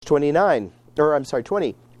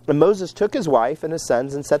20. And Moses took his wife and his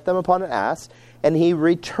sons and set them upon an ass, and he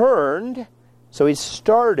returned, so he's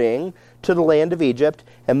starting, to the land of Egypt,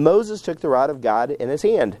 and Moses took the rod of God in his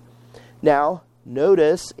hand. Now,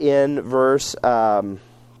 notice in verse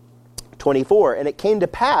 24, and it came to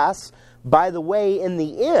pass by the way in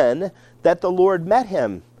the inn that the Lord met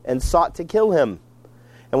him and sought to kill him.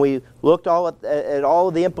 And we looked all at all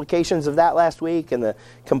of the implications of that last week and the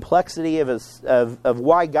complexity of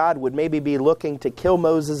why God would maybe be looking to kill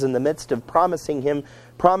Moses in the midst of promising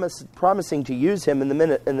to use him in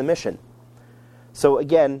the mission. So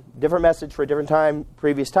again, different message for a different time,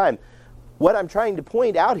 previous time. What I'm trying to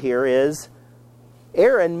point out here is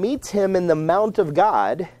Aaron meets him in the Mount of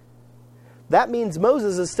God. That means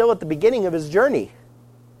Moses is still at the beginning of his journey.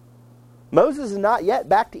 Moses is not yet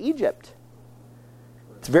back to Egypt.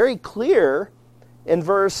 It's very clear in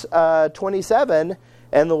verse 27,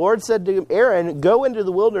 and the Lord said to Aaron, go into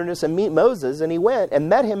the wilderness and meet Moses. And he went and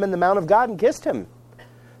met him in the Mount of God and kissed him.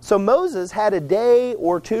 So Moses had a day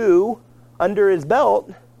or two under his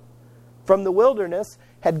belt from the wilderness,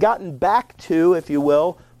 had gotten back to, if you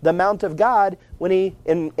will, the Mount of God when he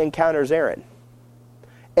encounters Aaron.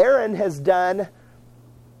 Aaron has done,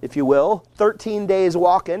 if you will, 13 days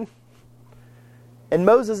walking, and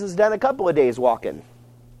Moses has done a couple of days walking.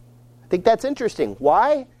 I think that's interesting.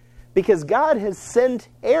 Why? Because God has sent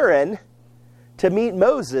Aaron to meet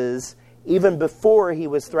Moses even before he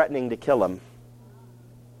was threatening to kill him.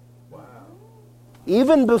 Wow.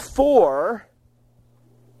 Even before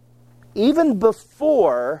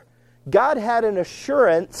God had an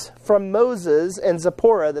assurance from Moses and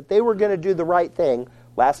Zipporah that they were going to do the right thing,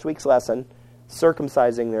 last week's lesson,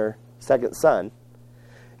 circumcising their second son,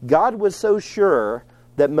 God was so sure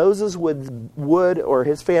that Moses would or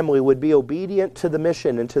his family would be obedient to the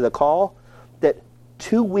mission and to the call that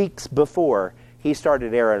 2 weeks before he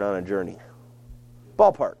started Aaron on a journey.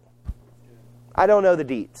 Ballpark. I don't know the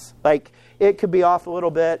deets. It could be off a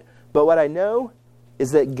little bit, but what I know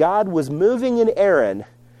is that God was moving in Aaron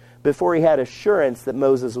before he had assurance that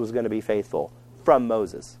Moses was going to be faithful from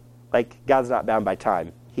Moses. God's not bound by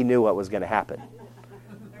time. He knew what was going to happen.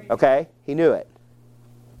 Okay? He knew it.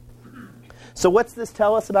 So what's this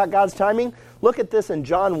tell us about God's timing? Look at this in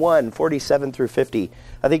John 1, 47 through 50.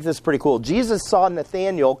 I think this is pretty cool. Jesus saw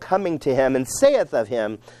Nathanael coming to him and saith of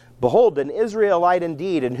him, behold, an Israelite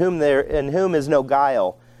indeed, in whom is no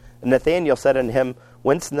guile. And Nathanael said unto him,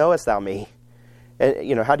 whence knowest thou me?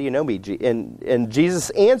 And, how do you know me? And Jesus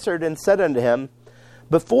answered and said unto him,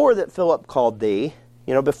 before that Philip called thee,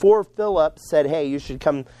 before Philip said, hey, you should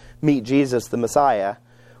come meet Jesus, the Messiah,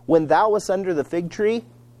 when thou wast under the fig tree,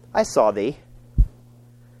 I saw thee.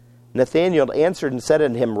 Nathanael answered and said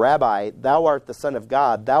unto him, Rabbi, thou art the Son of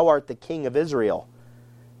God, thou art the King of Israel.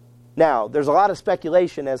 Now, there's a lot of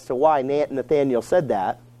speculation as to why Nathanael said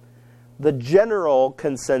that. The general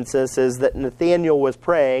consensus is that Nathanael was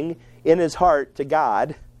praying in his heart to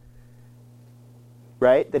God,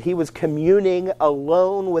 right? That he was communing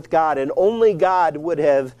alone with God, and only God would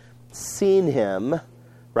have seen him,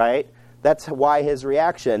 right? That's why his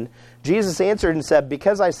reaction. Jesus answered and said,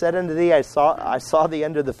 because I said unto thee, I saw thee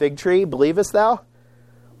under the fig tree, believest thou?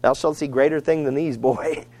 Thou shalt see greater thing than these,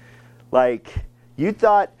 boy. You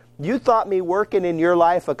thought me working in your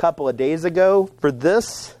life a couple of days ago for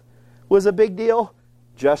this was a big deal?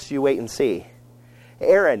 Just you wait and see.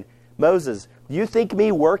 Aaron, Moses, you think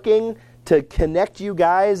me working to connect you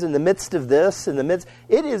guys in the midst of this,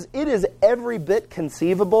 it is every bit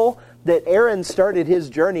conceivable that Aaron started his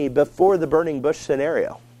journey before the burning bush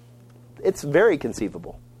scenario. It's very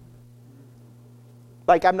conceivable.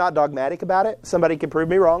 I'm not dogmatic about it. Somebody can prove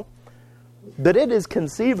me wrong. But it is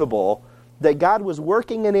conceivable that God was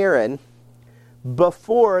working in Aaron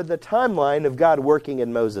before the timeline of God working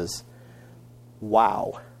in Moses.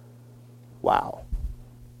 Wow.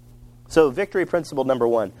 So victory principle number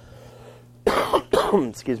 1.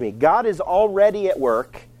 Excuse me. God is already at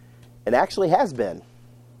work, and actually has been,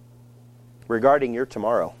 regarding your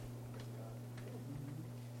tomorrow.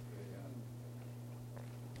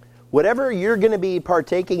 Whatever you're going to be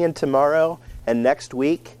partaking in tomorrow and next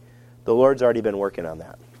week, the Lord's already been working on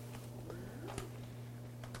that.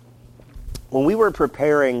 When we were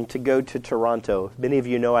preparing to go to Toronto, many of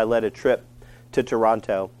you know I led a trip to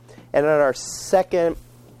Toronto. And on our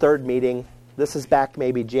third meeting, this is back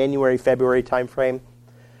maybe January, February timeframe,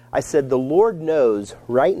 I said, the Lord knows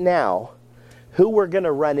right now who we're going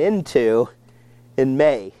to run into in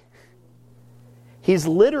May. He's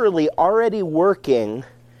literally already working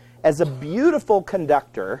as a beautiful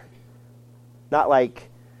conductor, not like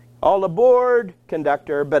all aboard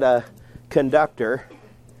conductor, but a conductor,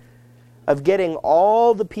 of getting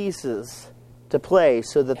all the pieces to play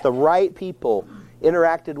so that the right people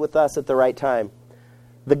interacted with us at the right time.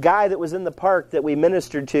 The guy that was in the park that we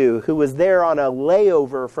ministered to, who was there on a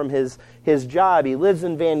layover from his job, he lives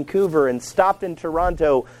in Vancouver and stopped in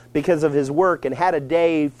Toronto because of his work and had a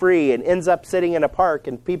day free and ends up sitting in a park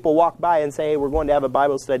and people walk by and say, hey, we're going to have a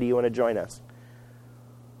Bible study, you want to join us?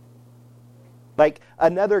 Like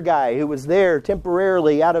another guy who was there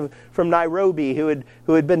temporarily from Nairobi who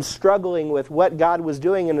had been struggling with what God was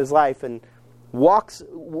doing in his life and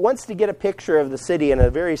wants to get a picture of the city in a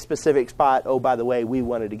very specific spot. Oh, by the way, we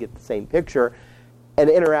wanted to get the same picture, and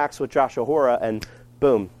interacts with Joshua Hora, and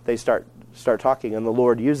boom, they start talking, and the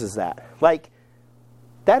Lord uses that. Like,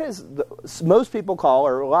 that is, most people call,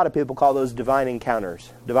 or a lot of people call those divine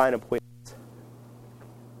encounters, divine appointments.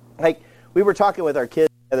 Like, we were talking with our kids,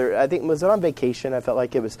 I think, was it on vacation? I felt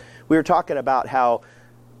like it was. We were talking about how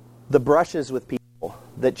the brushes with people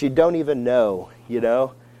that you don't even know, you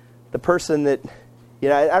know? The person that, you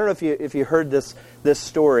know, I don't know if you heard this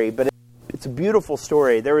story, but it's a beautiful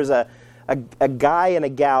story. There was a guy and a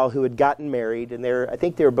gal who had gotten married, and I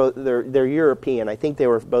think they were both they're European. I think they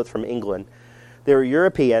were both from England. They were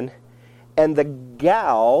European, and the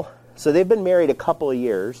gal, so they've been married a couple of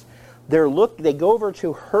years. They go over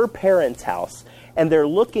to her parents' house, and they're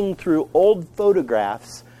looking through old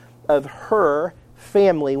photographs of her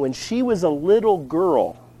family when she was a little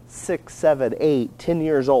girl. 6, 7, 8, 10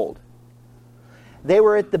 years old. They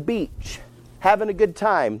were at the beach, having a good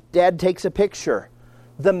time. Dad takes a picture.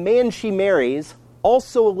 The man she marries,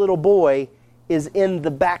 also a little boy, is in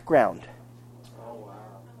the background. Oh, wow.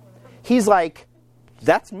 He's like,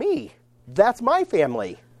 that's me. That's my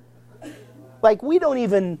family. Like, we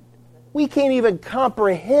can't even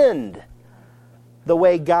comprehend the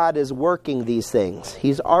way God is working these things.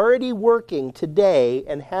 He's already working today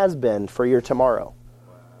and has been for your tomorrow.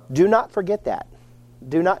 Do not forget that.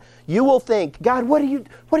 You will think, God, what are you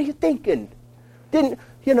thinking?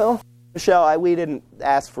 Michelle, we didn't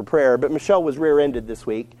ask for prayer, but Michelle was rear-ended this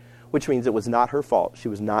week, which means it was not her fault. She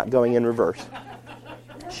was not going in reverse.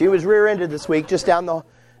 She was rear-ended this week just down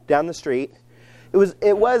the street.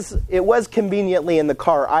 It was conveniently in the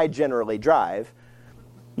car I generally drive.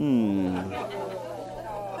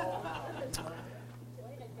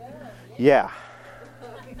 Yeah.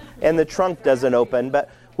 And the trunk doesn't open, but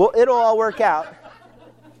well, it'll all work out.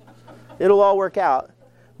 It'll all work out.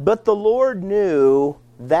 But the Lord knew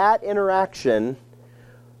that interaction,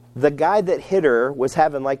 the guy that hit her was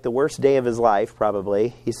having like the worst day of his life,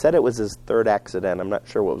 probably. He said it was his third accident. I'm not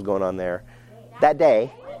sure what was going on there. That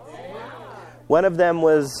day. One of them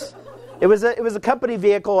was a company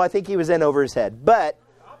vehicle. I think he was in over his head. But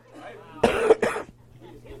the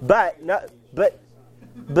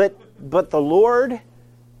Lord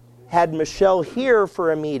had Michelle here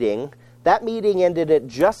for a meeting. That meeting ended at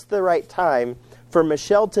just the right time for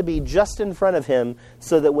Michelle to be just in front of him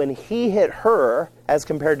so that when he hit her, as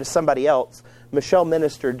compared to somebody else, Michelle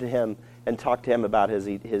ministered to him and talked to him about his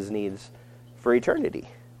needs for eternity.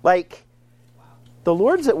 Like, the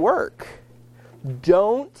Lord's at work.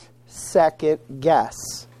 Don't second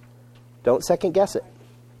guess. Don't second guess it.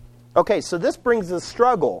 Okay, so this brings the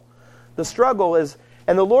struggle. The struggle is,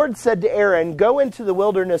 and the Lord said to Aaron, go into the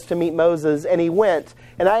wilderness to meet Moses, and he went.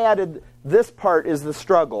 And I added, this part is the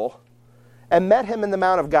struggle, and met him in the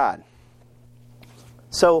Mount of God.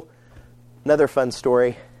 So, another fun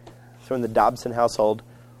story from the Dobson household.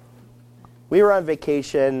 We were on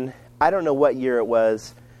vacation. I don't know what year it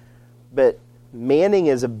was, but Manning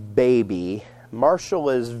is a baby. Marshall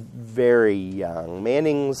is very young.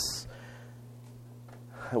 Manning's,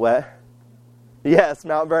 what? Yes,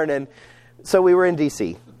 Mount Vernon. So we were in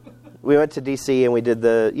D.C. We went to D.C. and we did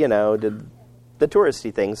the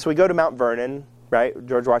touristy things. So we go to Mount Vernon, right?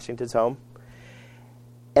 George Washington's home.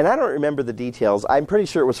 And I don't remember the details. I'm pretty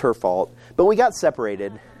sure it was her fault. But we got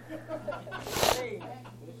separated.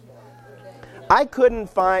 I couldn't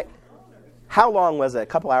find... How long was it? A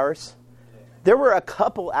couple hours? There were a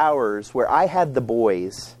couple hours where I had the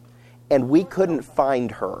boys and we couldn't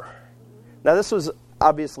find her. Now, this was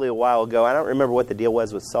obviously a while ago. I don't remember what the deal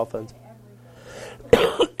was with cell phones.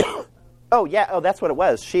 Oh, yeah. Oh, that's what it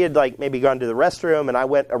was. She had maybe gone to the restroom and I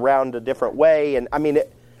went around a different way. And I mean,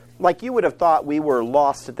 you would have thought we were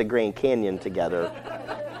lost at the Grand Canyon together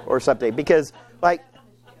or something. Because,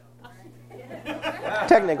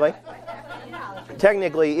 technically,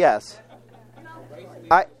 yes.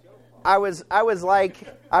 I was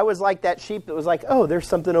like that sheep that was like, oh, there's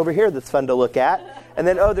something over here that's fun to look at. And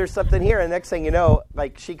then, oh, there's something here. And next thing you know,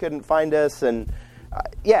 she couldn't find us. And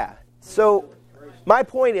yeah. So my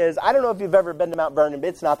point is, I don't know if you've ever been to Mount Vernon, but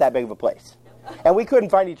it's not that big of a place. And we couldn't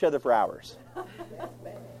find each other for hours.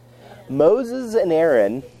 Moses and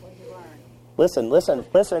Aaron, listen, don't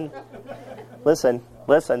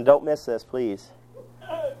miss this, please.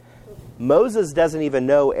 Moses doesn't even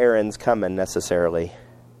know Aaron's coming necessarily.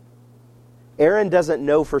 Aaron doesn't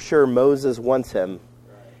know for sure Moses wants him.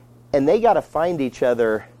 And they got to find each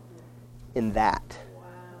other in that.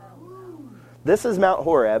 This is Mount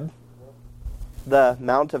Horeb, the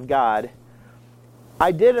Mount of God.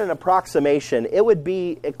 I did an approximation. It would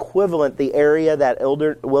be equivalent, the area, that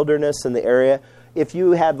wilderness in the area, if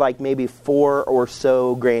you had like maybe 4 or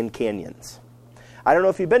so Grand Canyons. I don't know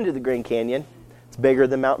if you've been to the Grand Canyon. It's bigger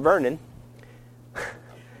than Mount Vernon.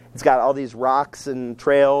 It's got all these rocks and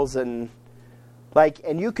trails and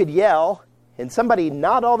you could yell, and somebody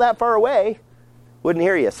not all that far away wouldn't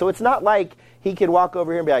hear you. So it's not like he could walk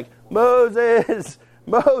over here and be like, Moses,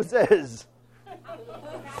 Moses.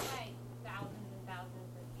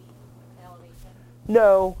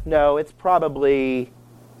 No, it's probably,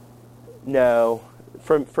 no.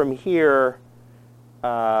 From here,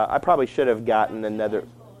 I probably should have gotten another.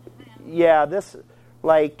 Yeah, this,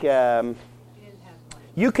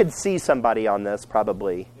 you could see somebody on this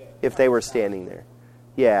probably if they were standing there.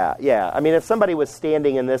 Yeah. I mean, if somebody was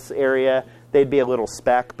standing in this area, they'd be a little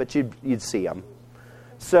speck, but you'd see them.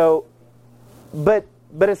 So, but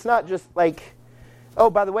it's not just like, oh,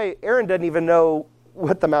 by the way, Aaron doesn't even know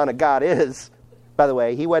what the Mount of God is. By the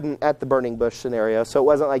way, he wasn't at the burning bush scenario, so it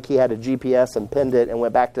wasn't like he had a GPS and pinned it and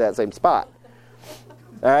went back to that same spot.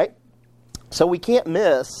 All right? So we can't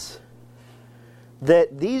miss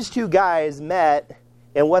that these two guys met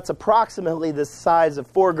in what's approximately the size of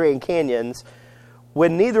 4 Grand Canyons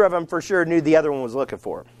when neither of them for sure knew the other one was looking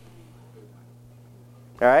for him.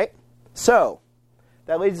 All right? So,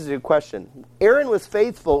 that leads us to a question. Aaron was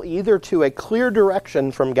faithful either to a clear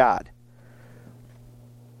direction from God,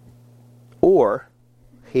 or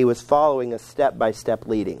he was following a step-by-step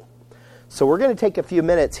leading. So we're going to take a few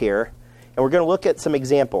minutes here, and we're going to look at some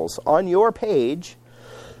examples. On your page,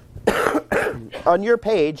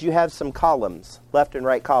 you have some columns, left and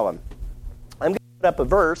right column. I'm going to put up a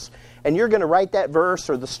verse, and you're going to write that verse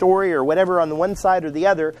or the story or whatever on the one side or the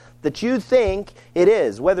other that you think it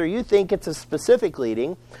is, whether you think it's a specific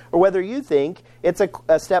leading or whether you think it's a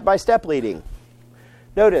step-by-step leading.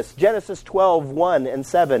 Notice Genesis 12:1 and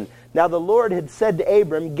 7. Now the Lord had said to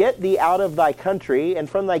Abram, get thee out of thy country and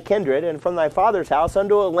from thy kindred and from thy father's house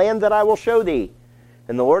unto a land that I will show thee.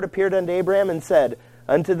 And the Lord appeared unto Abram and said,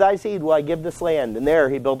 unto thy seed will I give this land. And there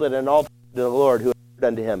he built it an altar to the Lord who appeared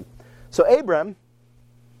unto him. So Abram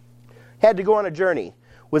had to go on a journey.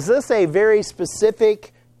 Was this a very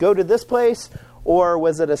specific, go to this place, or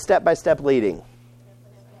was it a step-by-step leading?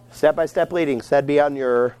 Step-by-step leading. So that'd be on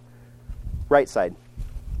your right side.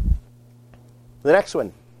 The next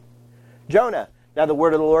one. Jonah. Now the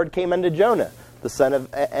word of the Lord came unto Jonah, the son of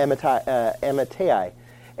Amittai,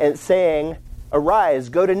 and saying, arise,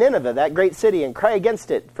 go to Nineveh, that great city, and cry against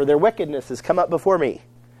it, for their wickedness has come up before me.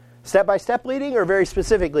 Step-by-step leading or very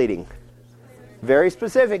specific leading? Very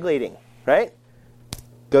specific leading, right?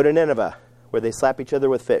 Go to Nineveh, where they slap each other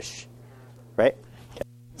with fish, right? Okay.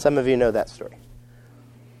 Some of you know that story.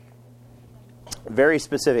 Very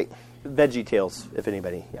specific. Veggie Tales, if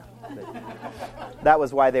anybody, yeah. That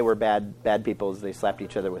was why they were bad people, is they slapped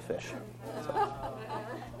each other with fish. So,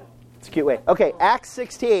 it's a cute way. Okay, Acts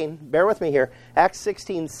 16, bear with me here. Acts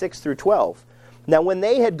 16, 6 through 12. Now, when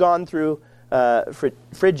they had gone through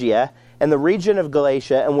Phrygia and the region of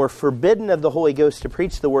Galatia and were forbidden of the Holy Ghost to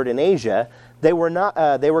preach the word in Asia, they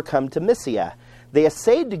were come to Mysia. They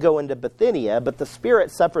essayed to go into Bithynia, but the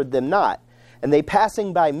Spirit suffered them not. And they,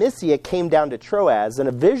 passing by Mysia, came down to Troas, and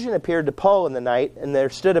a vision appeared to Paul in the night, and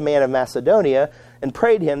there stood a man of Macedonia, and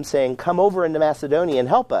prayed him, saying, come over into Macedonia and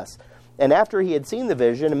help us. And after he had seen the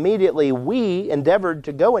vision, immediately we endeavored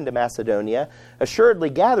to go into Macedonia,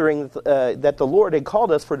 assuredly gathering that the Lord had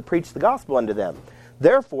called us for to preach the gospel unto them.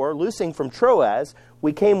 Therefore, loosing from Troas,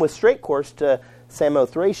 we came with straight course to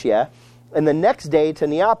Samothracia, and the next day to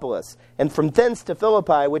Neapolis, and from thence to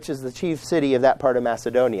Philippi, which is the chief city of that part of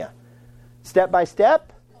Macedonia. Step by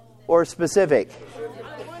step or specific?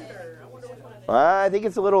 I think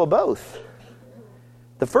it's a little of both.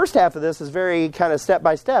 The first half of this is very kind of step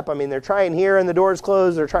by step. I mean, they're trying here and the door's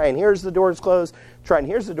closed. They're trying here's the door's closed. Trying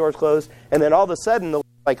here's the door's closed. And then all of a sudden, they're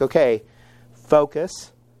like, okay,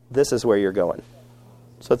 focus. This is where you're going.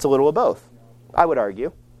 So it's a little of both, I would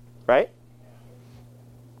argue. Right?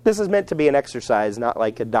 This is meant to be an exercise, not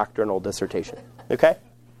like a doctrinal dissertation. Okay?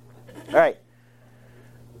 All right.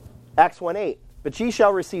 Acts 1:8. But ye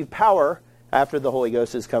shall receive power after the Holy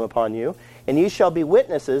Ghost has come upon you. And ye shall be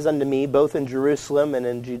witnesses unto me both in Jerusalem and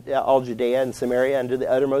in all Judea and Samaria and to the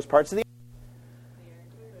uttermost parts of the earth.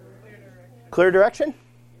 Clear direction?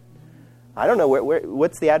 I don't know.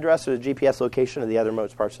 What's the address or the GPS location of the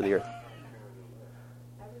uttermost parts of the earth?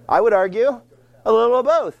 I would argue a little of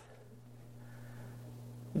both.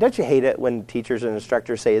 Don't you hate it when teachers and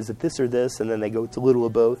instructors say, is it this or this? And then they go, it's a little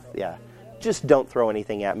of both. Yeah. Just don't throw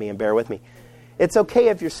anything at me and bear with me. It's okay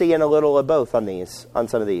if you're seeing a little of both on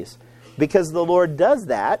some of these. Because the Lord does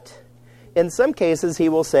that. In some cases, he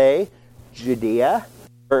will say, Judea,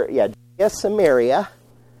 Samaria.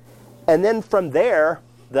 And then from there,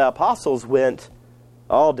 the apostles went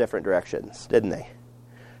all different directions, didn't they?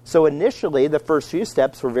 So initially, the first few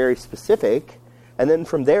steps were very specific. And then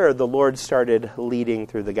from there, the Lord started leading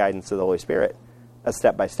through the guidance of the Holy Spirit, a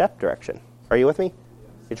step-by-step direction. Are you with me?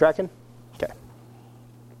 You tracking? Okay.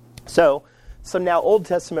 So, some now Old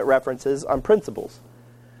Testament references on principles.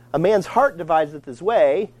 A man's heart deviseth his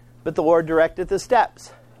way, but the Lord directeth his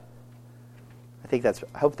steps. I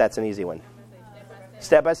hope that's an easy one.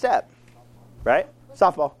 Step by step. Right?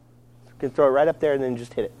 Softball. You can throw it right up there and then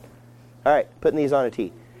just hit it. All right, putting these on a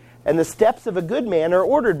tee. And the steps of a good man are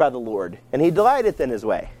ordered by the Lord, and he delighteth in his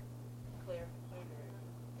way. Clear.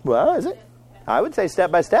 Well, is it? I would say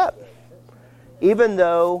step by step. Even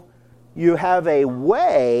though you have a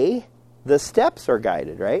way, the steps are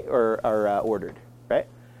guided, right? Or are ordered, right?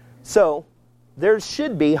 So there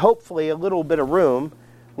should be, hopefully, a little bit of room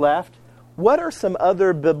left. What are some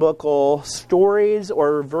other biblical stories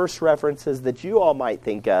or verse references that you all might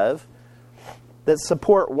think of that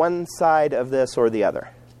support one side of this or the other?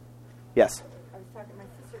 Yes? I was talking, my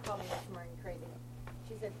sister called me this morning crazy.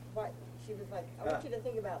 She said, what? She was like, I want you to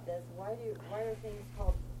think about this. Why are things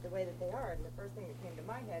called the way that they are? And the first thing that came to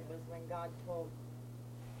my head was when God told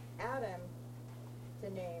Adam to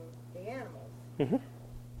name the animals. Mm-hmm.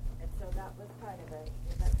 And so that was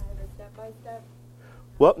is that kind of a step-by-step?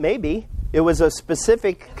 Well, maybe. It was a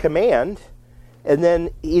specific command, and then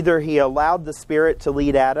either he allowed the Spirit to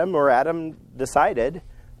lead Adam or Adam decided,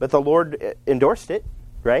 but the Lord endorsed it,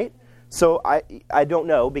 right? So I don't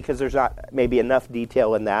know, because there's not maybe enough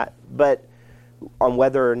detail in that, but on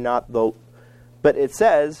whether or not but it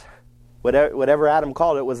says whatever Adam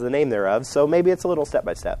called it was the name thereof, so maybe it's a little step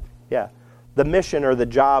by step. Yeah. The mission or the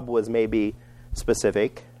job was maybe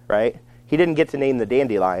specific, right? He didn't get to name the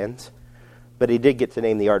dandelions, but he did get to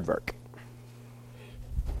name the aardvark.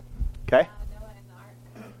 Okay?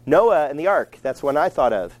 Noah and the ark. That's one I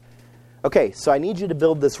thought of. Okay, so I need you to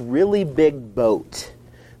build this really big boat,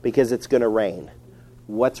 because it's going to rain.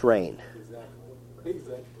 What's rain?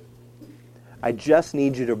 Exactly. I just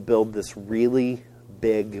need you to build this really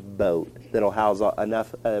big boat that'll house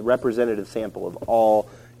enough representative sample of all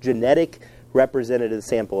genetic representative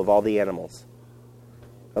sample of all the animals.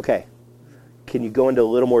 Okay. Can you go into a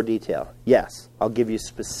little more detail? Yes. I'll give you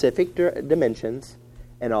specific dimensions,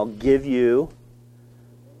 and I'll give you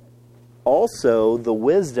also the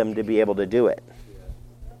wisdom to be able to do it.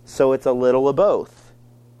 So it's a little of both.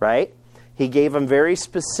 Right? He gave them very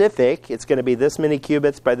specific. It's going to be this many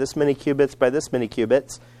cubits by this many cubits by this many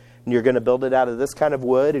cubits. And you're going to build it out of this kind of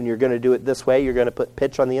wood, and you're going to do it this way. You're going to put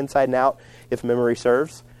pitch on the inside and out, if memory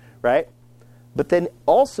serves. Right? But then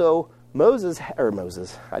also Moses,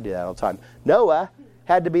 I do that all the time. Noah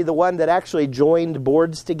had to be the one that actually joined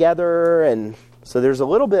boards together. And so there's a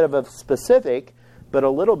little bit of a specific, but a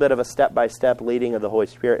little bit of a step-by-step leading of the Holy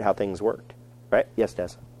Spirit, how things worked. Right? Yes, Des?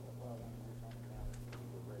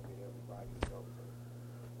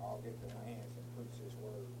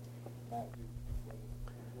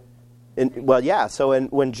 So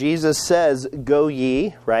when Jesus says, go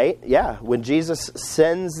ye, right? Yeah, when Jesus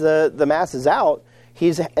sends the masses out,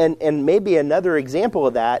 and maybe another example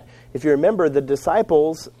of that, if you remember, the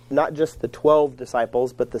disciples, not just the 12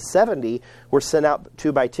 disciples, but the 70 were sent out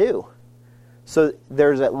 2 by 2. So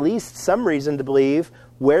there's at least some reason to believe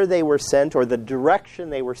where they were sent or the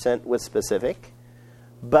direction they were sent was specific.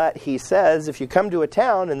 But he says, if you come to a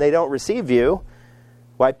town and they don't receive you,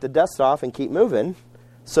 wipe the dust off and keep moving.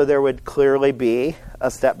 So there would clearly be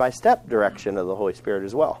a step-by-step direction of the Holy Spirit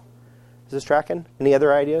as well. Is this tracking? Any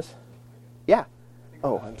other ideas? Yeah.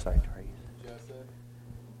 Oh, I'm sorry. Joseph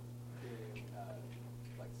being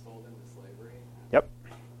sold into slavery. Yep.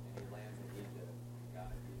 And he lands in Egypt.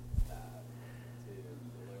 God uses that to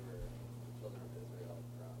deliver the children of Israel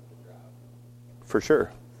from the drought. For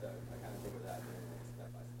sure. So I kind of think of that as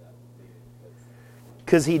step-by-step.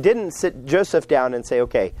 Because he didn't sit Joseph down and say,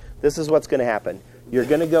 okay, this is what's going to happen. You're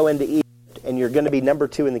going to go into Egypt, and you're going to be number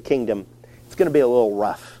 2 in the kingdom. It's going to be a little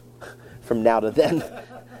rough from now to then.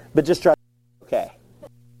 But just try. Okay.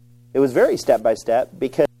 It was very step by step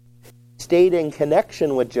because he stayed in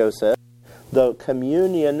connection with Joseph. The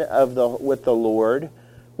communion with the Lord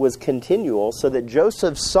was continual, so that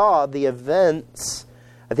Joseph saw the events.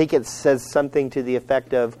 I think it says something to the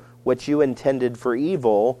effect of, what you intended for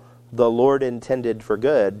evil, the Lord intended for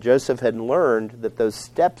good. Joseph had learned that those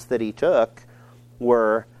steps that he took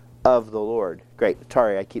were of the Lord. Great.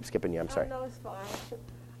 Tari, I keep skipping you. I'm sorry. No, it's fine.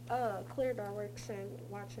 Clear direction,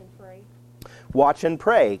 watch and pray. Watch and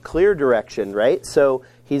pray. Clear direction, right? So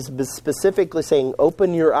he's specifically saying,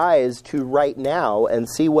 open your eyes to right now and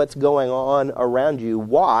see what's going on around you.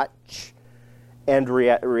 Watch and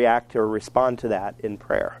react or respond to that in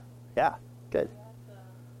prayer. Yeah, good.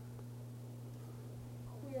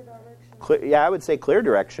 I would say clear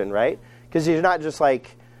direction, right? Because you're not just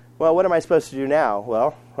like, well, what am I supposed to do now?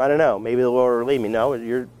 Well, I don't know. Maybe the Lord will lead me. No,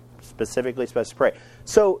 you're specifically supposed to pray.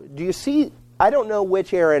 So do you see, I don't know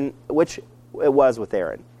which it was with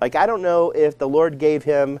Aaron. Like, I don't know if the Lord gave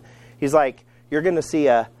him, he's like, you're going to see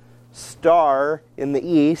a star in the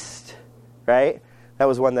east, right? That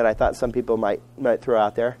was one that I thought some people might throw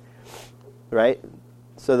out there, right?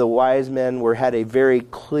 So the wise men had a very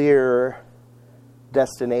clear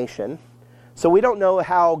destination. So we don't know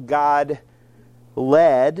how God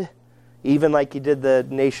led, even like he did the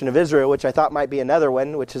nation of Israel, which I thought might be another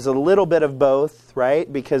one, which is a little bit of both,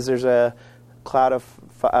 right? Because there's a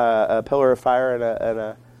a pillar of fire and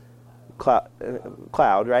a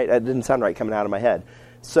cloud, right? That didn't sound right coming out of my head.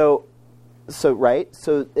 So right?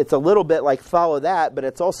 So it's a little bit like follow that, but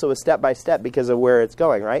it's also a step-by-step because of where it's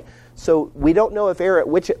going, right? So we don't know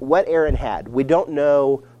what Aaron had. We don't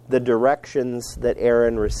know the directions that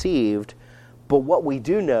Aaron received, but what we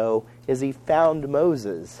do know is he found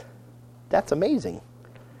Moses. That's amazing.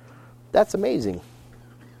 That's amazing.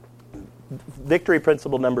 Victory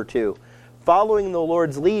principle number 2. Following the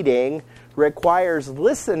Lord's leading requires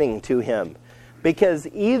listening to him, because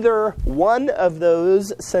either one of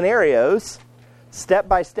those scenarios, step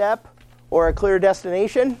by step or a clear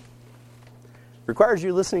destination, requires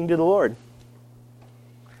you listening to the Lord.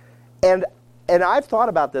 And I've thought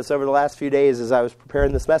about this over the last few days as I was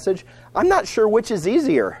preparing this message. I'm not sure which is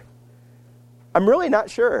easier. I'm really not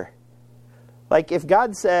sure. Like if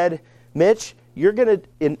God said, Mitch, you're going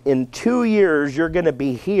to, in 2 years, you're going to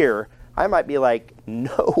be here, I might be like,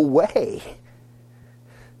 no way.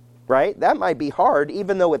 Right? That might be hard,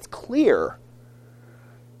 even though it's clear.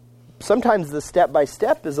 Sometimes the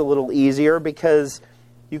step-by-step is a little easier because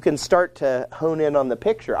you can start to hone in on the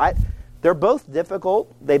picture. They're both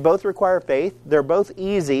difficult. They both require faith. They're both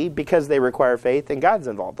easy because they require faith, and God's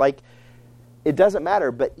involved. Like, it doesn't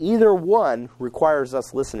matter, but either one requires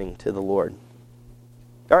us listening to the Lord.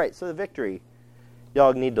 All right, so the victory.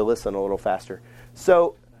 Y'all need to listen a little faster.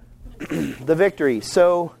 So, the victory.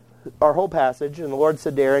 So, our whole passage, and the Lord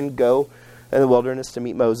said to Aaron, go in the wilderness to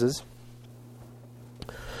meet Moses.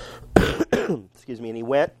 Excuse me. And he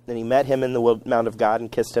went, and he met him in the Mount of God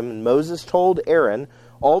and kissed him. And Moses told Aaron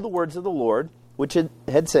all the words of the Lord, which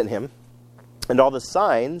had sent him, and all the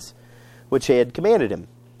signs which he had commanded him.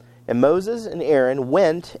 And Moses and Aaron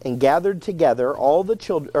went and gathered together all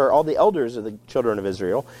the elders of the children of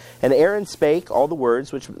Israel. And Aaron spake all the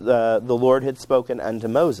words which the Lord had spoken unto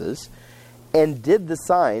Moses, and did the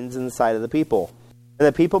signs in the sight of the people. And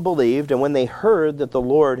the people believed, and when they heard that the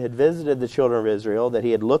Lord had visited the children of Israel, that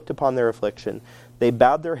he had looked upon their affliction, they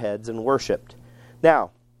bowed their heads and worshipped.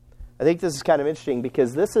 Now, I think this is kind of interesting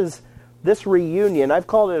because this reunion, I've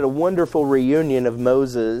called it a wonderful reunion of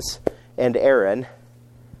Moses and Aaron.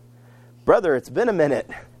 Brother, it's been a minute.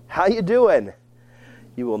 How you doing?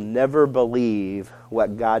 You will never believe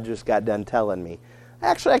what God just got done telling me.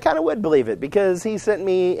 Actually, I kind of would believe it because he sent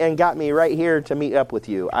me and got me right here to meet up with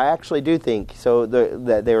you. I actually do think so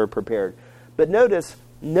that they were prepared. But notice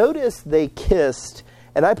they kissed,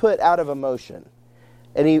 and I put out of emotion.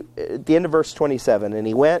 And he, at the end of verse 27, and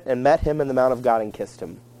he went and met him in the Mount of God and kissed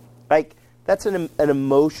him. Like, that's an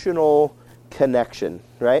emotional connection,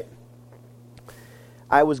 right?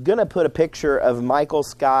 I was going to put a picture of Michael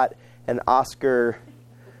Scott and Oscar,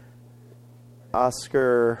 I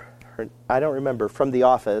don't remember, from The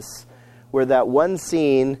Office, where that one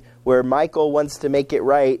scene where Michael wants to make it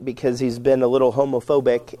right because he's been a little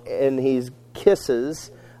homophobic, and he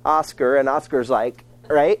kisses Oscar, and Oscar's like,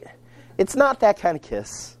 right? It's not that kind of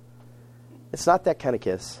kiss. It's not that kind of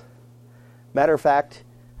kiss. Matter of fact,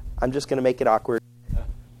 I'm just going to make it awkward.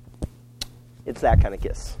 It's that kind of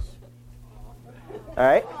kiss. All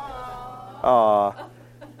right?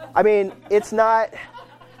 I mean, it's not...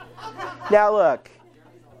 Now look,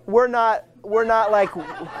 we're not weirded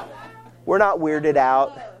out. We're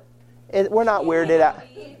not weirded out.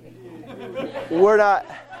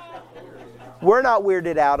 We're not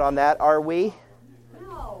weirded out on that, are we?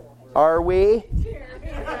 No. Are we?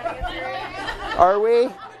 Are we?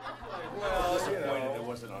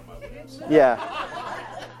 Yeah.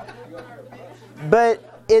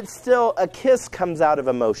 But it's still, a kiss comes out of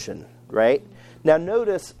emotion, right? Now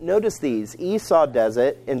notice these. Esau does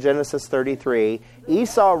it in Genesis 33.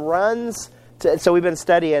 Esau runs so we've been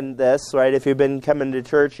studying this, right? If you've been coming to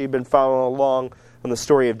church, you've been following along on the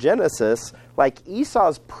story of Genesis. Like,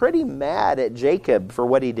 Esau's pretty mad at Jacob for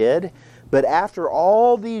what he did. But after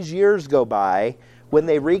all these years go by, when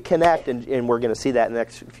they reconnect, and we're going to see that in the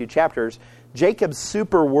next few chapters, Jacob's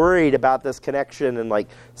super worried about this connection and like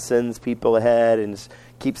sends people ahead and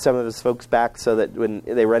keeps some of his folks back so that when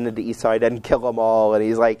they run into Esau, he doesn't kill them all. And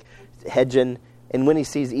he's like hedging. And when he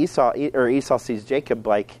sees Esau sees Jacob,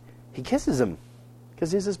 like, he kisses him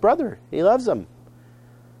because he's his brother. He loves him.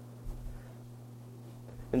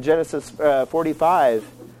 In Genesis 45,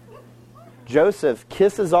 Joseph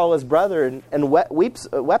kisses all his brother and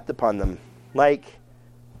wept upon them. Like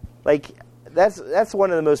that's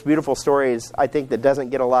one of the most beautiful stories, I think, that doesn't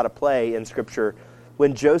get a lot of play in Scripture.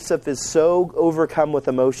 When Joseph is so overcome with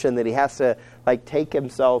emotion that he has to like take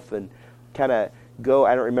himself and kind of go,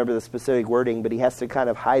 I don't remember the specific wording, but he has to kind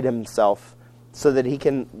of hide himself so that he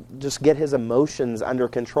can just get his emotions under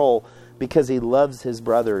control because he loves his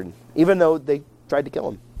brother, even though they tried to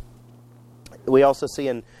kill him. We also see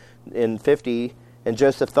in 50, and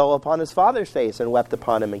Joseph fell upon his father's face and wept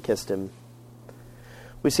upon him and kissed him.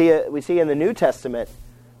 We see in the New Testament,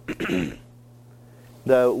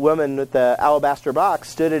 the woman with the alabaster box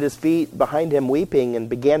stood at his feet behind him weeping and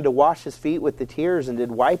began to wash his feet with the tears and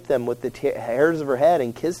did wipe them with the hairs of her head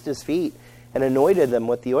and kissed his feet and anointed them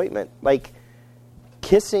with the ointment. Like,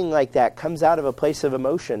 kissing like that comes out of a place of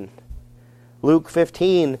emotion. Luke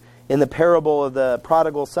 15, in the parable of the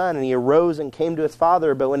prodigal son, and he arose and came to his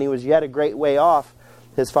father, but when he was yet a great way off,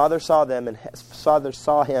 his father saw them, and his father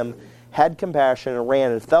saw him, had compassion, and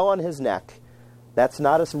ran and fell on his neck. That's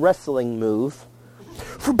not a wrestling move.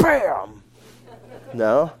 Bam!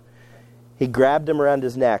 No. He grabbed him around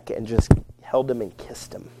his neck and just held him and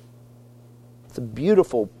kissed him. It's a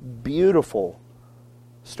beautiful, beautiful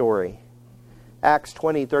story. Acts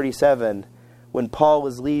 20:37, when Paul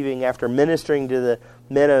was leaving after ministering to the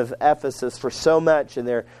men of Ephesus for so much, and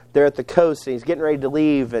they're at the coast, and he's getting ready to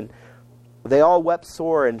leave, and they all wept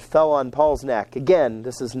sore and fell on Paul's neck. Again,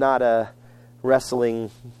 this is not a wrestling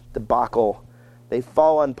debacle. They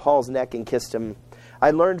fall on Paul's neck and kissed him. I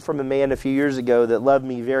learned from a man a few years ago that loved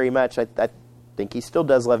me very much. I think he still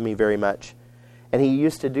does love me very much. And he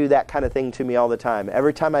used to do that kind of thing to me all the time.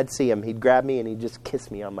 Every time I'd see him, he'd grab me and he'd just kiss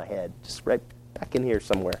me on my head. Just right back in here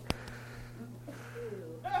somewhere.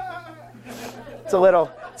 It's a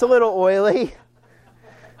little oily.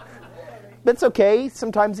 But it's okay.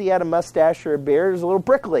 Sometimes he had a mustache or a beard. It was a little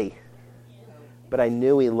prickly. But I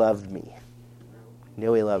knew he loved me.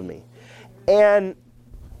 And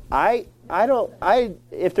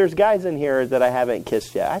if there's guys in here that I haven't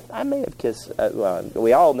kissed yet, I may have kissed,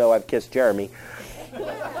 we all know I've kissed Jeremy.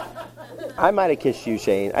 I might have kissed you,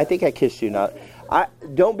 Shane. I think I kissed you.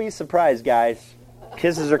 Don't be surprised, guys.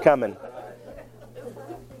 Kisses are coming.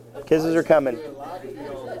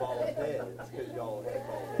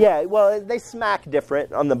 Yeah, well, they smack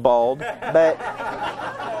different on the bald, but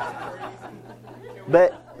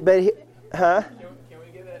huh? Can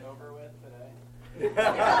we get that over with today?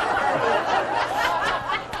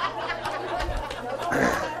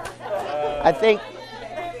 I think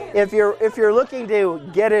if you're looking to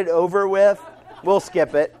get it over with, we'll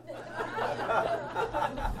skip it.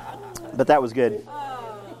 But that was good.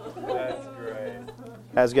 That's great.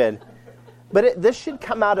 That was good. But this should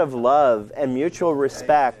come out of love and mutual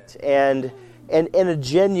respect and in a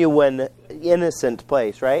genuine, innocent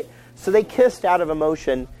place, right? So they kissed out of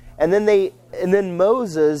emotion, and then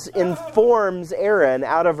Moses informs Aaron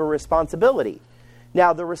out of a responsibility.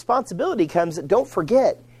 Now the responsibility comes, don't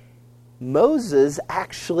forget, Moses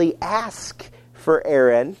actually asked for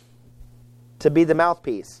Aaron to be the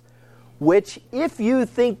mouthpiece, which, if you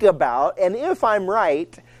think about, and if I'm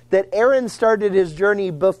right, that Aaron started his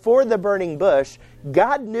journey before the burning bush,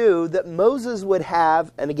 God knew that Moses would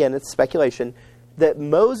have, and again, it's speculation, that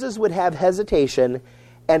Moses would have hesitation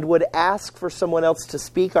and would ask for someone else to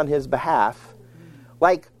speak on his behalf.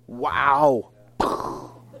 Like, wow.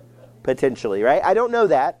 Potentially, right? I don't know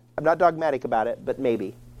that. I'm not dogmatic about it, but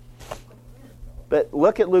maybe. But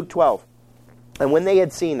look at Luke 12. And when they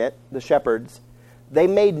had seen it, the shepherds, they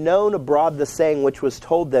made known abroad the saying which was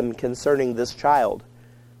told them concerning this child.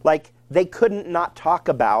 Like, they couldn't not talk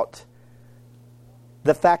about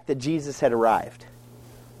the fact that Jesus had arrived.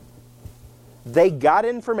 They got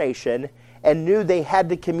information, and knew they had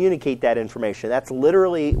to communicate that information. That's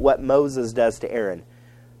literally what Moses does to Aaron.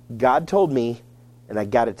 God told me, and I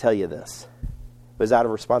got to tell you this. It was out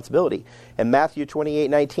of responsibility. And Matthew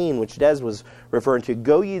 28:19, which Des was referring to,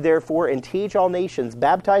 go ye therefore and teach all nations,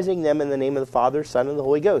 baptizing them in the name of the Father, Son, and the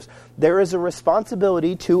Holy Ghost. There is a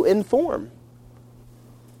responsibility to inform.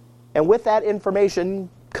 And with that information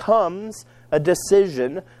comes a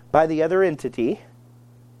decision by the other entity,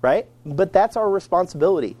 right? But that's our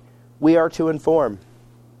responsibility. We are to inform.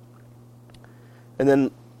 And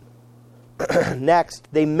then next,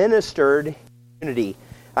 they ministered unity.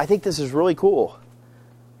 I think this is really cool.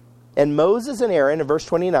 And Moses and Aaron, in verse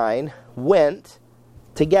 29, went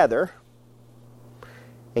together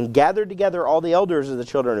and gathered together all the elders of the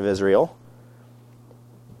children of Israel.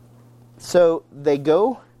 So they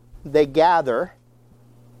go, they gather.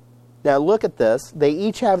 Now look at this. They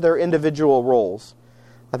each have their individual roles.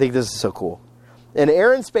 I think this is so cool. And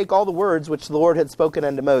Aaron spake all the words which the Lord had spoken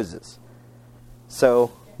unto Moses.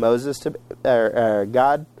 So Moses to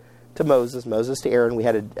God to Moses, Moses to Aaron. We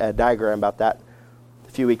had a diagram about that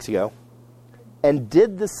a few weeks ago. And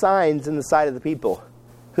did the signs in the sight of the people.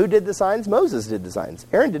 Who did the signs? Moses did the signs.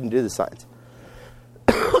 Aaron didn't do the signs.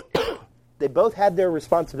 They both had their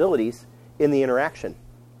responsibilities in the interaction.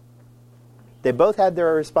 They both had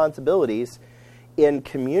their responsibilities in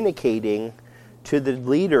communicating to the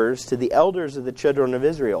leaders, to the elders of the children of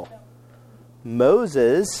Israel.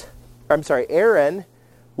 Aaron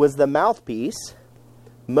was the mouthpiece.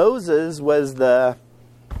 Moses was the,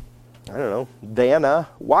 Vanna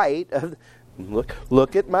White.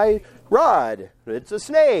 Look at my rod. It's a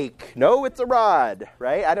snake. No, it's a rod.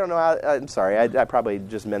 Right? I don't know how, I'm sorry. I probably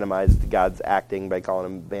just minimized God's acting by calling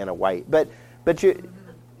him Vanna White. But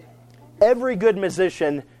every good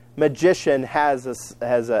magician has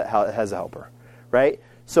a helper. Right?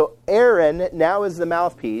 So Aaron now is the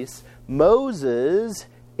mouthpiece. Moses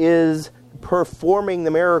is performing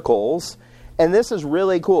the miracles. And this is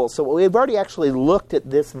really cool. So we've already actually looked at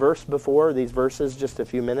this verse before, these verses just a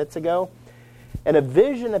few minutes ago. And a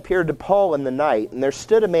vision appeared to Paul in the night. And there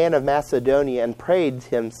stood a man of Macedonia and prayed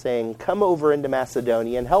him, saying, come over into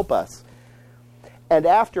Macedonia and help us. And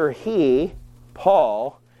after he,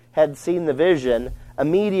 Paul, had seen the vision,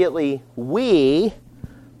 immediately we,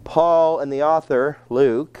 Paul and the author,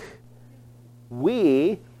 Luke,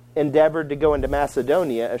 we endeavored to go into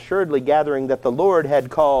Macedonia, assuredly gathering that the Lord had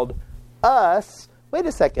called us. Wait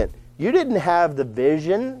a second. You didn't have the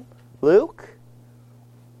vision, Luke?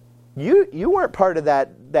 You weren't part of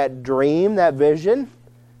that dream, that vision?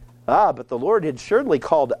 But the Lord had surely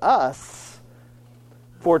called us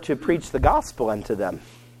for to preach the gospel unto them.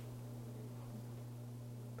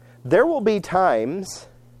 There will be times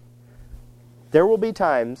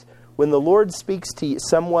when the Lord speaks to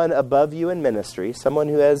someone above you in ministry, someone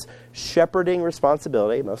who has shepherding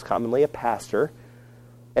responsibility, most commonly a pastor,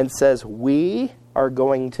 and says, we are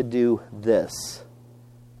going to do this.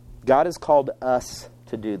 God has called us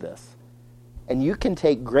to do this. And you can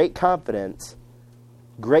take great confidence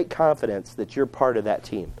that you're part of that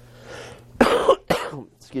team.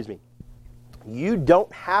 Excuse me. You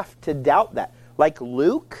don't have to doubt that. Like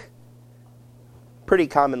Luke, pretty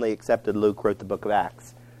commonly accepted Luke wrote the book of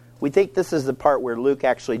Acts. We think this is the part where Luke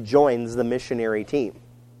actually joins the missionary team.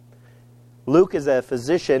 Luke is a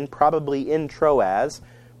physician, probably in Troas,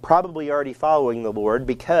 probably already following the Lord,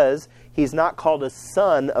 because he's not called a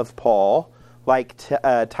son of Paul like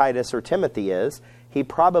Titus or Timothy is. He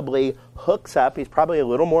probably hooks up, he's probably a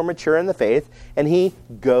little more mature in the faith, and he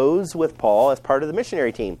goes with Paul as part of the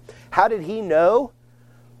missionary team. How did he know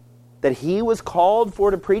that he was called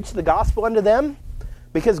for to preach the gospel unto them?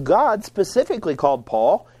 Because God specifically called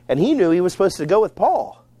Paul, and he knew he was supposed to go with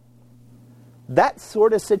Paul. That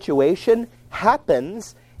sort of situation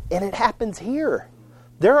happens, and it happens here.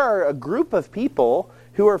 There are a group of people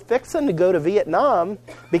who are fixing to go to Vietnam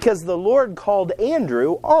because the Lord called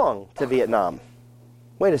Andrew Ong to Vietnam.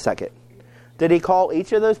 Wait a second. Did he call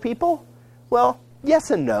each of those people? Well,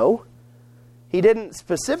 yes and no. He didn't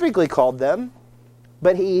specifically call them,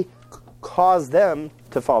 but he caused them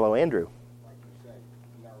to follow Andrew.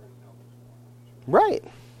 Right.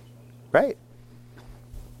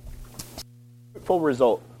 Fruitful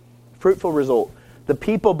result. The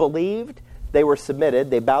people believed, they were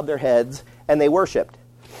submitted, they bowed their heads, and they worshipped.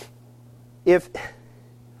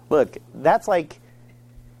 Look, that's like,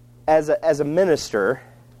 as a minister,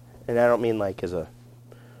 and I don't mean like as a,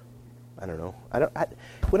 I don't know.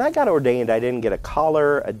 When I got ordained, I didn't get a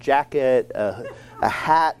collar, a jacket, a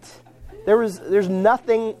hat. There's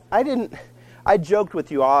nothing. I joked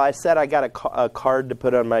with you all. I said I got a card to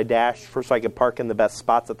put on my dash so I could park in the best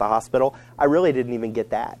spots at the hospital. I really didn't even get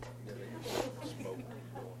that.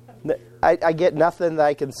 I get nothing that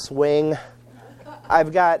I can swing.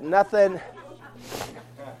 I've got nothing.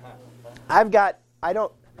 I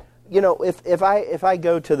don't, if I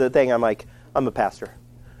go to the thing, I'm like, I'm a pastor.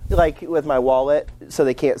 Like with my wallet, so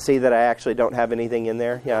they can't see that I actually don't have anything in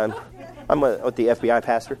there. Yeah, I'm with the FBI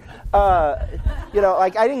pastor.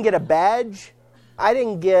 Like I didn't get a badge. I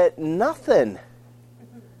didn't get nothing.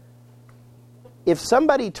 If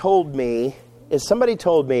somebody told me if Sam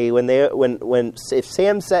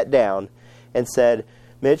sat down and said,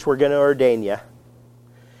 Mitch, we're going to ordain you,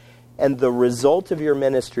 and the result of your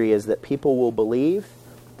ministry is that people will believe,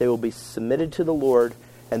 they will be submitted to the Lord,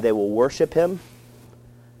 and they will worship Him,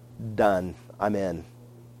 done. I'm in.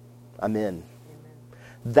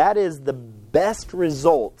 That is the best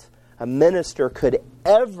result a minister could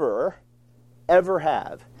ever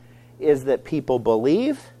have, is that people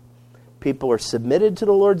believe, people are submitted to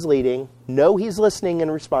the Lord's leading, know He's listening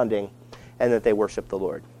and responding, and that they worship the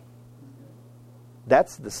Lord.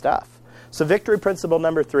 That's the stuff. So victory principle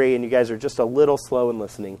number 3, and you guys are just a little slow in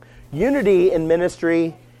listening. Unity in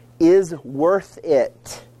ministry is worth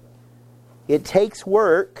it. It takes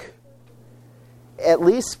work, at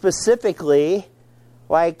least specifically,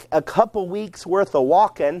 like a couple weeks worth of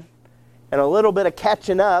walking and a little bit of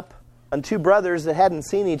catching up on two brothers that hadn't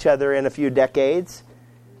seen each other in a few decades.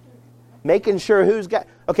 Making sure who's got...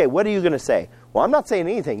 Okay, what are you going to say? Well, I'm not saying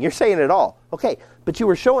anything. You're saying it all. Okay, but you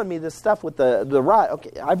were showing me this stuff with the rod.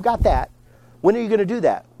 Okay, I've got that. When are you going to do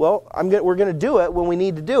that? Well, we're going to do it when we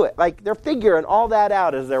need to do it. Like, they're figuring all that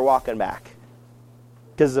out as they're walking back.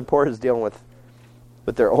 Because Zipporah is dealing with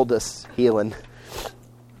their oldest healing.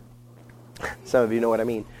 Some of you know what I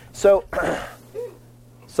mean. So,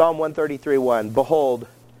 Psalm 133:1. Behold,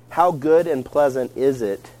 how good and pleasant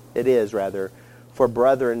it is, for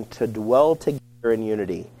brethren to dwell together in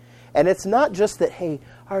unity. And it's not just that, hey,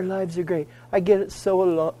 our lives are great. I get it so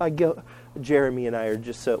along. Jeremy and I are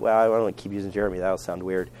just so, well, I don't want to keep using Jeremy. That'll sound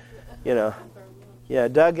weird. Yeah,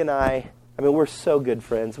 Doug and I mean, we're so good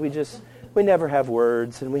friends. We never have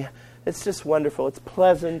words, and it's just wonderful. It's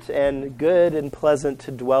pleasant and good and pleasant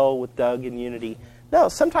to dwell with Doug in unity. No,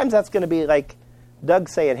 sometimes that's going to be like Doug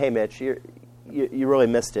saying, hey, Mitch, you really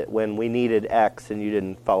missed it when we needed X and you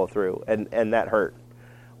didn't follow through, and that hurt.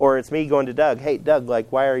 Or it's me going to Doug, hey, Doug,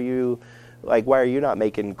 why are you not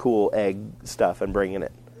making cool egg stuff and bringing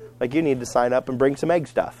it? Like, you need to sign up and bring some egg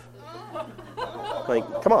stuff.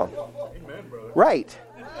 Like, come on. Amen, brother. Right.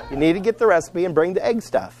 You need to get the recipe and bring the egg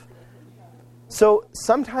stuff. So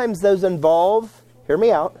sometimes those involve, hear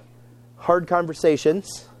me out, hard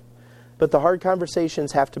conversations. But the hard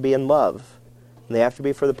conversations have to be in love. And they have to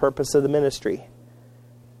be for the purpose of the ministry.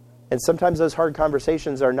 And sometimes those hard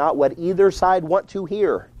conversations are not what either side want to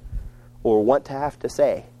hear or want to have to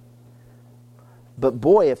say. But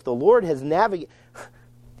boy, if the Lord has navigated...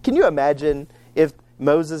 Can you imagine if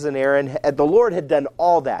Moses and Aaron, the Lord had done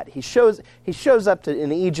all that? He shows up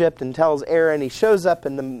in Egypt and tells Aaron. He shows up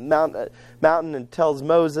in the mountain and tells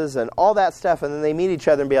Moses and all that stuff. And then they meet each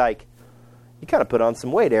other and be like, you kind of put on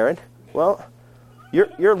some weight, Aaron. Well,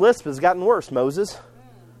 your lisp has gotten worse, Moses.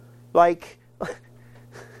 Like,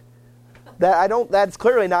 that's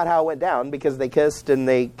clearly not how it went down, because they kissed and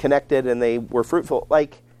they connected and they were fruitful.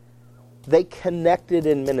 Like, they connected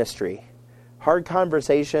in ministry. Hard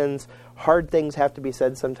conversations, hard things have to be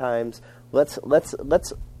said sometimes. Let's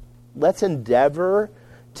endeavor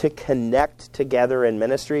to connect together in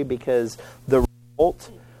ministry, because the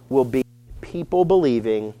result will be people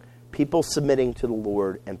believing, people submitting to the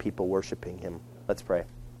Lord, and people worshiping Him. Let's pray.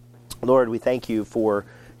 Lord, we thank you for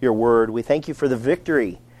your word. We thank you for the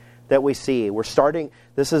victory that we see. We're starting,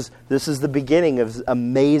 this is the beginning of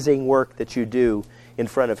amazing work that you do in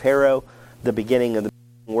front of Harrow, the beginning of the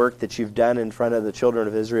work that you've done in front of the children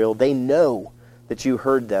of Israel. They know that you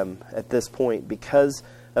heard them at this point because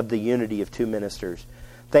of the unity of two ministers.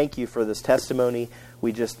 Thank you for this testimony.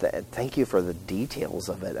 We just thank you for the details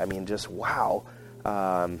of it. I mean, just wow.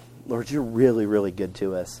 Lord, you're really, really good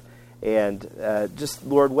to us. And just,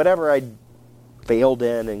 Lord, whatever I failed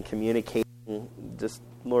in communicating, just,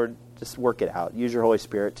 Lord, just work it out. Use your Holy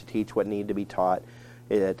Spirit to teach what need to be taught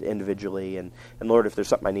individually. And Lord, if there's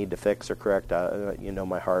something I need to fix or correct, you know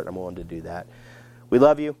my heart. I'm willing to do that. We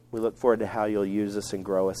love you. We look forward to how you'll use us and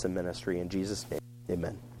grow us in ministry. In Jesus' name,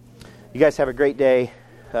 amen. You guys have a great day.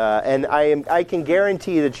 And I can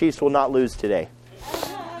guarantee the Chiefs will not lose today.